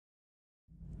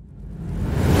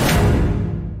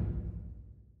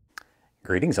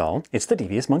Greetings all, it's the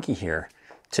Devious Monkey here.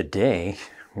 Today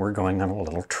we're going on a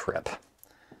little trip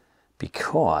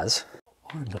because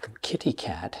our little kitty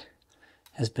cat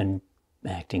has been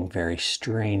acting very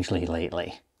strangely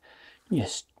lately.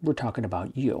 Yes, we're talking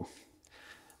about you.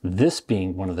 This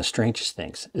being one of the strangest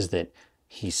things is that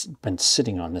he's been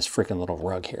sitting on this freaking little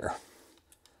rug here.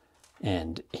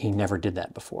 And he never did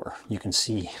that before. You can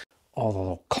see all the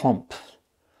little clump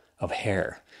of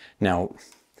hair. Now,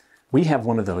 we have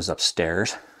one of those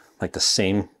upstairs, like the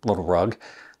same little rug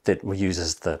that we use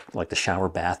as the shower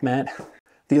bath mat.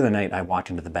 The other night I walked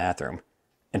into the bathroom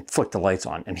and flicked the lights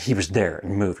on and he was there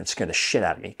and moved and scared the shit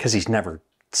out of me because he's never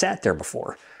sat there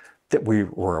before that we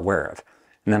were aware of.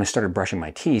 And then I started brushing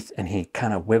my teeth and he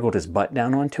kind of wiggled his butt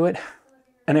down onto it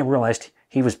and I realized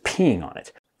he was peeing on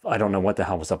it. I don't know what the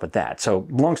hell was up with that. So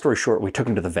long story short, we took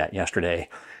him to the vet yesterday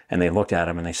and they looked at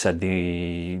him and they said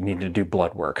they needed to do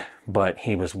blood work, but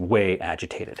he was way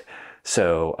agitated.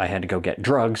 So I had to go get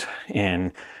drugs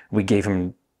and we gave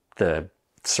him the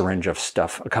syringe of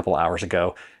stuff a couple hours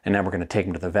ago and now we're going to take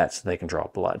him to the vet so they can draw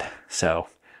blood. So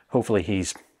hopefully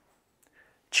he's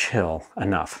chill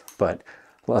enough, but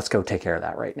let's go take care of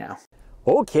that right now.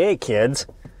 Okay, kids.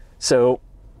 So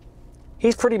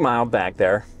he's pretty mild back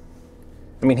there.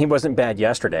 I mean, he wasn't bad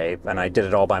yesterday, and I did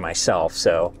it all by myself,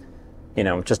 so, you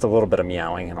know, just a little bit of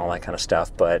meowing and all that kind of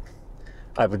stuff, but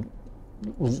I would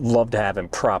love to have him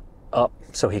prop up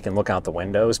so he can look out the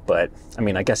windows, but, I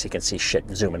mean, I guess he can see shit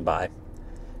zooming by.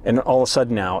 And all of a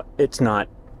sudden now, it's not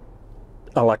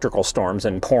electrical storms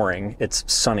and pouring, it's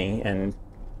sunny, and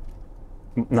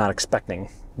I'm not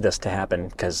expecting this to happen,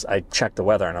 because I checked the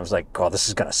weather, and I was like, oh, this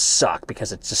is going to suck,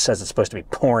 because it just says it's supposed to be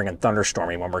pouring and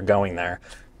thunderstormy when we're going there.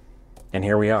 And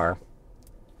here we are.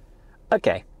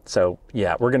 Okay, so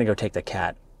yeah, we're gonna go take the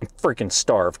cat. I'm freaking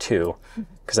starved too,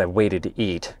 because I waited to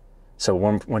eat. So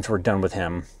once we're done with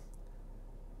him,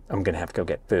 I'm gonna have to go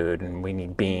get food, and we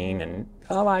need Bean, and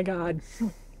oh my God.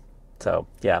 So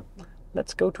yeah,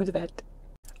 let's go to the vet.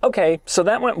 Okay, so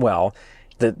that went well.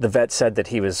 The vet said that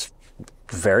he was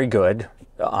very good.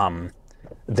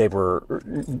 They were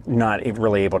not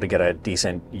really able to get a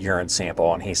decent urine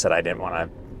sample, and he said I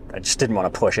just didn't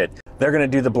want to push it. They're going to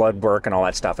do the blood work and all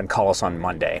that stuff and call us on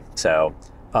Monday. So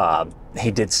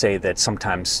he did say that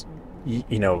sometimes,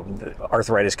 you know,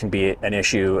 arthritis can be an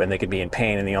issue and they could be in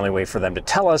pain, and the only way for them to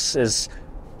tell us is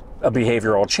a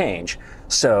behavioral change.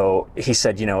 So he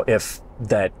said, you know, if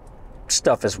that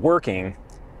stuff is working,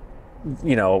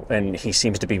 you know, and he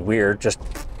seems to be weird, just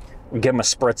give him a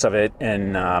spritz of it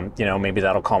and, you know, maybe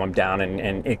that'll calm him down,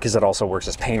 and because it also works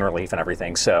as pain relief and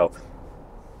everything. So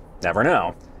never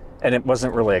know. And it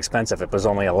wasn't really expensive. It was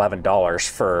only $11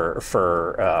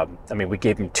 for I mean, we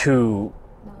gave him 2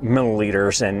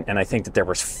 milliliters, and I think that there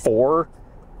was 4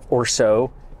 or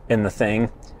so in the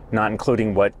thing, not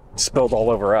including what spilled all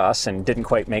over us and didn't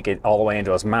quite make it all the way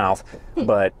into his mouth.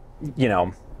 But, you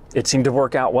know, it seemed to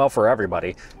work out well for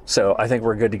everybody. So I think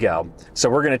we're good to go. So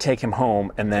we're going to take him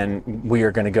home, and then we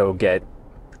are going to go get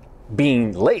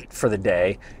Bean late for the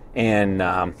day. And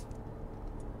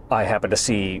I happened to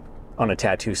see on a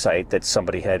tattoo site that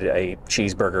somebody had a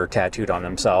cheeseburger tattooed on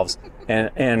themselves,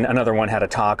 and another one had a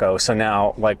taco. So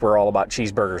now, like, we're all about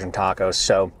cheeseburgers and tacos.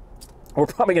 So we're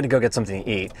probably going to go get something to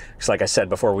eat, because like I said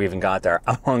before we even got there,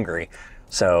 I'm hungry.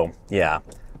 So yeah,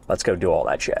 let's go do all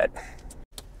that shit.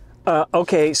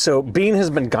 Okay, so Bean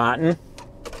has been gotten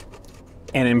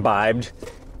and imbibed,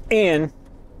 and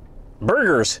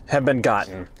burgers have been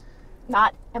gotten.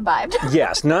 Not imbibed.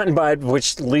 Yes, not imbibed,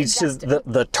 which leads to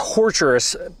the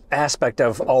torturous aspect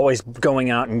of always going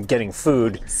out and getting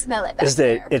food. Smell it back is that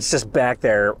there. It's just back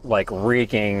there, like,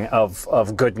 reeking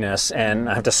of goodness, and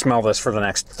I have to smell this for the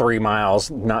next 3 miles,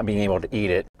 not being able to eat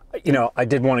it. You know, I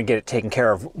did want to get it taken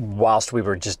care of whilst we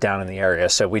were just down in the area,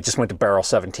 so we just went to Barrel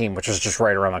 17, which was just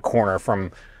right around the corner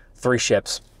from 3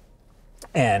 Ships,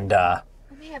 and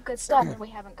we have good stuff, and we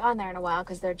haven't gone there in a while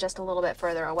because they're just a little bit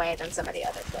further away than some of the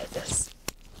other places.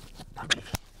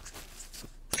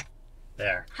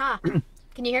 there. Huh.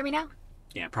 Can you hear me now?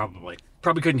 Yeah, probably.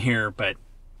 Probably couldn't hear, but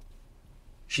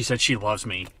she said she loves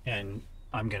me, and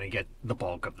I'm going to get the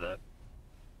bulk of the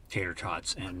tater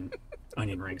tots and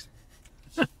onion rings.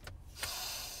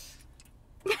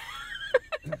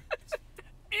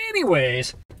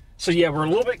 Anyways, so yeah, we're a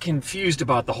little bit confused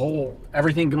about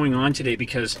everything going on today,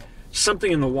 because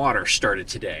something in the water started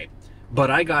today. But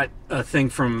I got a thing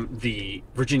from the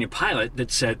Virginia pilot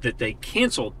that said that they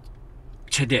canceled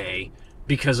today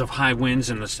because of high winds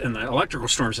and the electrical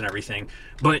storms and everything,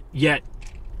 but yet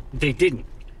they didn't.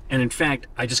 And in fact,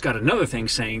 I just got another thing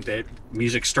saying that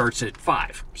music starts at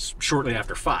 5, shortly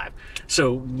after 5.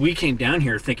 So we came down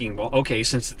here thinking, well, okay,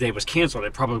 since the day was canceled,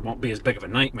 it probably won't be as big of a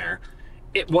nightmare.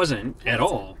 It wasn't at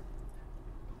all,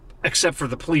 except for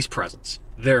the police presence.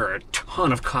 There are a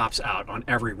ton of cops out on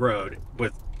every road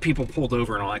with people pulled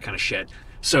over and all that kind of shit.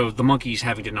 So the monkey's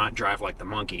having to not drive like the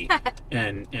monkey,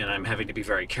 and I'm having to be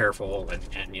very careful.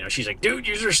 And you know, she's like, dude,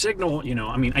 use your signal. You know,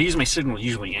 I mean, I use my signal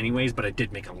usually anyways, but I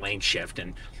did make a lane shift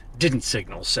and didn't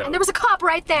signal. So and there was a cop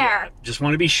right there. Yeah, just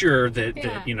want to be sure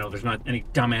that you know, there's not any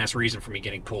dumbass reason for me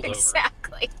getting pulled over.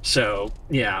 Exactly. So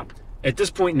yeah, at this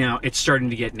point now, it's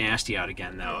starting to get nasty out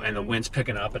again though, and the wind's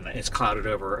picking up and it's clouded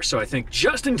over. So I think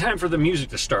just in time for the music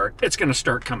to start, it's going to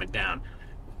start coming down.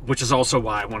 Which is also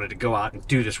why I wanted to go out and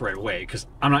do this right away, because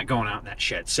I'm not going out in that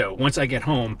shit. So once I get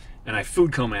home and I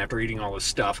food coma after eating all this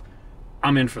stuff,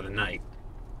 I'm in for the night.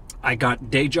 I got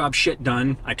day job shit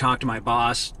done. I talked to my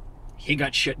boss. He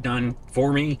got shit done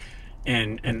for me.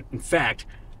 And in fact,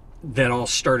 that all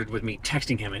started with me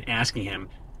texting him and asking him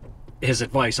his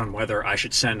advice on whether I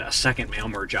should send a second mail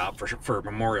merge job for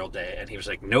Memorial Day. And he was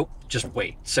like, nope, just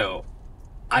wait. So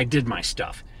I did my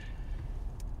stuff.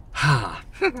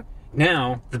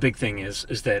 Now, the big thing is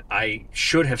that I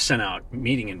should have sent out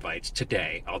meeting invites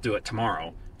today. I'll do it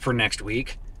tomorrow for next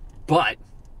week. But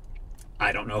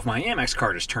I don't know if my Amex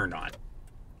card is turned on.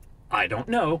 I don't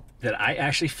know that I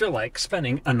actually feel like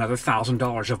spending another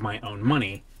 $1,000 of my own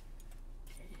money,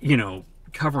 you know,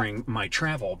 covering my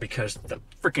travel because the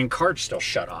freaking card's still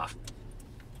shut off.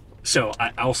 So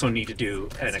I also need to do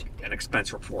an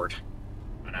expense report.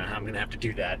 And I'm going to have to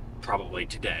do that probably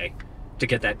today, to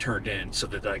get that turned in so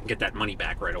that I can get that money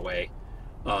back right away.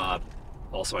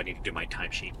 Also, I need to do my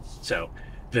timesheet. So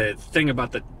the thing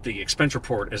about the expense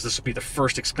report is this will be the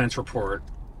first expense report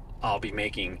I'll be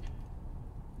making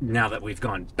now that we've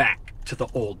gone back to the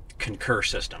old Concur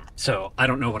system. So I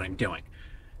don't know what I'm doing.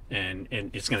 And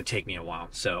it's going to take me a while.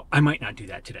 So I might not do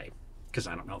that today because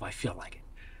I don't know if I feel like it.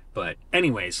 But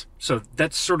anyways, so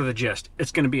that's sort of the gist.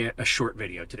 It's going to be a short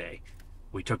video today.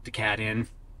 We took the cat in.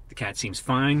 The cat seems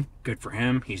fine. Good for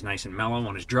him. He's nice and mellow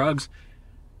on his drugs.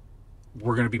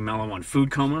 We're going to be mellow on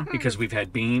food coma because we've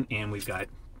had bean and we've got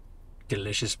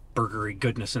delicious burgery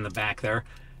goodness in the back there.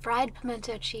 Fried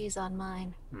pimento cheese on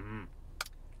mine.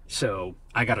 So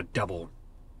I got a double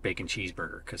bacon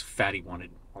cheeseburger because Fatty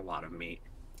wanted a lot of meat.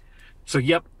 So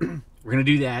yep, we're going to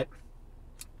do that.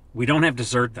 We don't have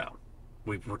dessert though.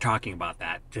 We were talking about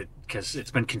that because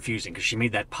it's been confusing because she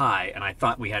made that pie and I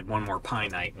thought we had one more pie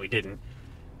night and we didn't.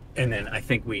 And then I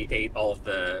think we ate all of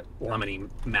the lemony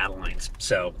madeleines.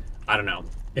 So I don't know.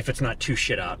 If it's not too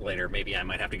shit out later, maybe I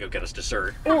might have to go get us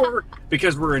dessert. Or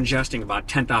because we're ingesting about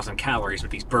 10,000 calories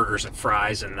with these burgers and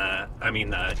fries and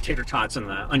the tater tots and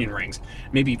the onion rings.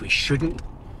 Maybe we shouldn't,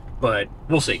 but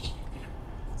we'll see.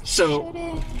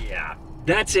 So yeah,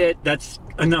 that's it. That's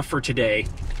enough for today.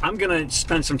 I'm gonna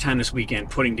spend some time this weekend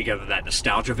putting together that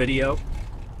nostalgia video,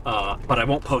 but I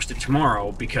won't post it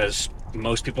tomorrow because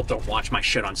most people don't watch my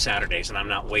shit on Saturdays and I'm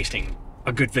not wasting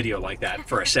a good video like that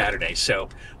for a Saturday. So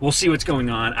we'll see what's going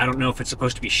on. I don't know if it's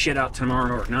supposed to be shit out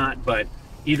tomorrow or not, but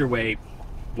either way,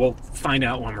 we'll find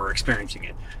out when we're experiencing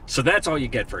it. So that's all you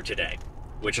get for today,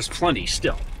 which is plenty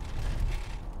still.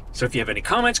 So if you have any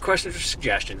comments, questions, or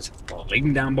suggestions, well, leave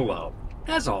them down below.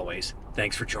 As always,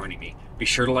 thanks for joining me. Be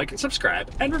sure to like and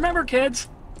subscribe. And remember, kids,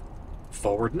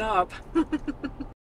 forward and up.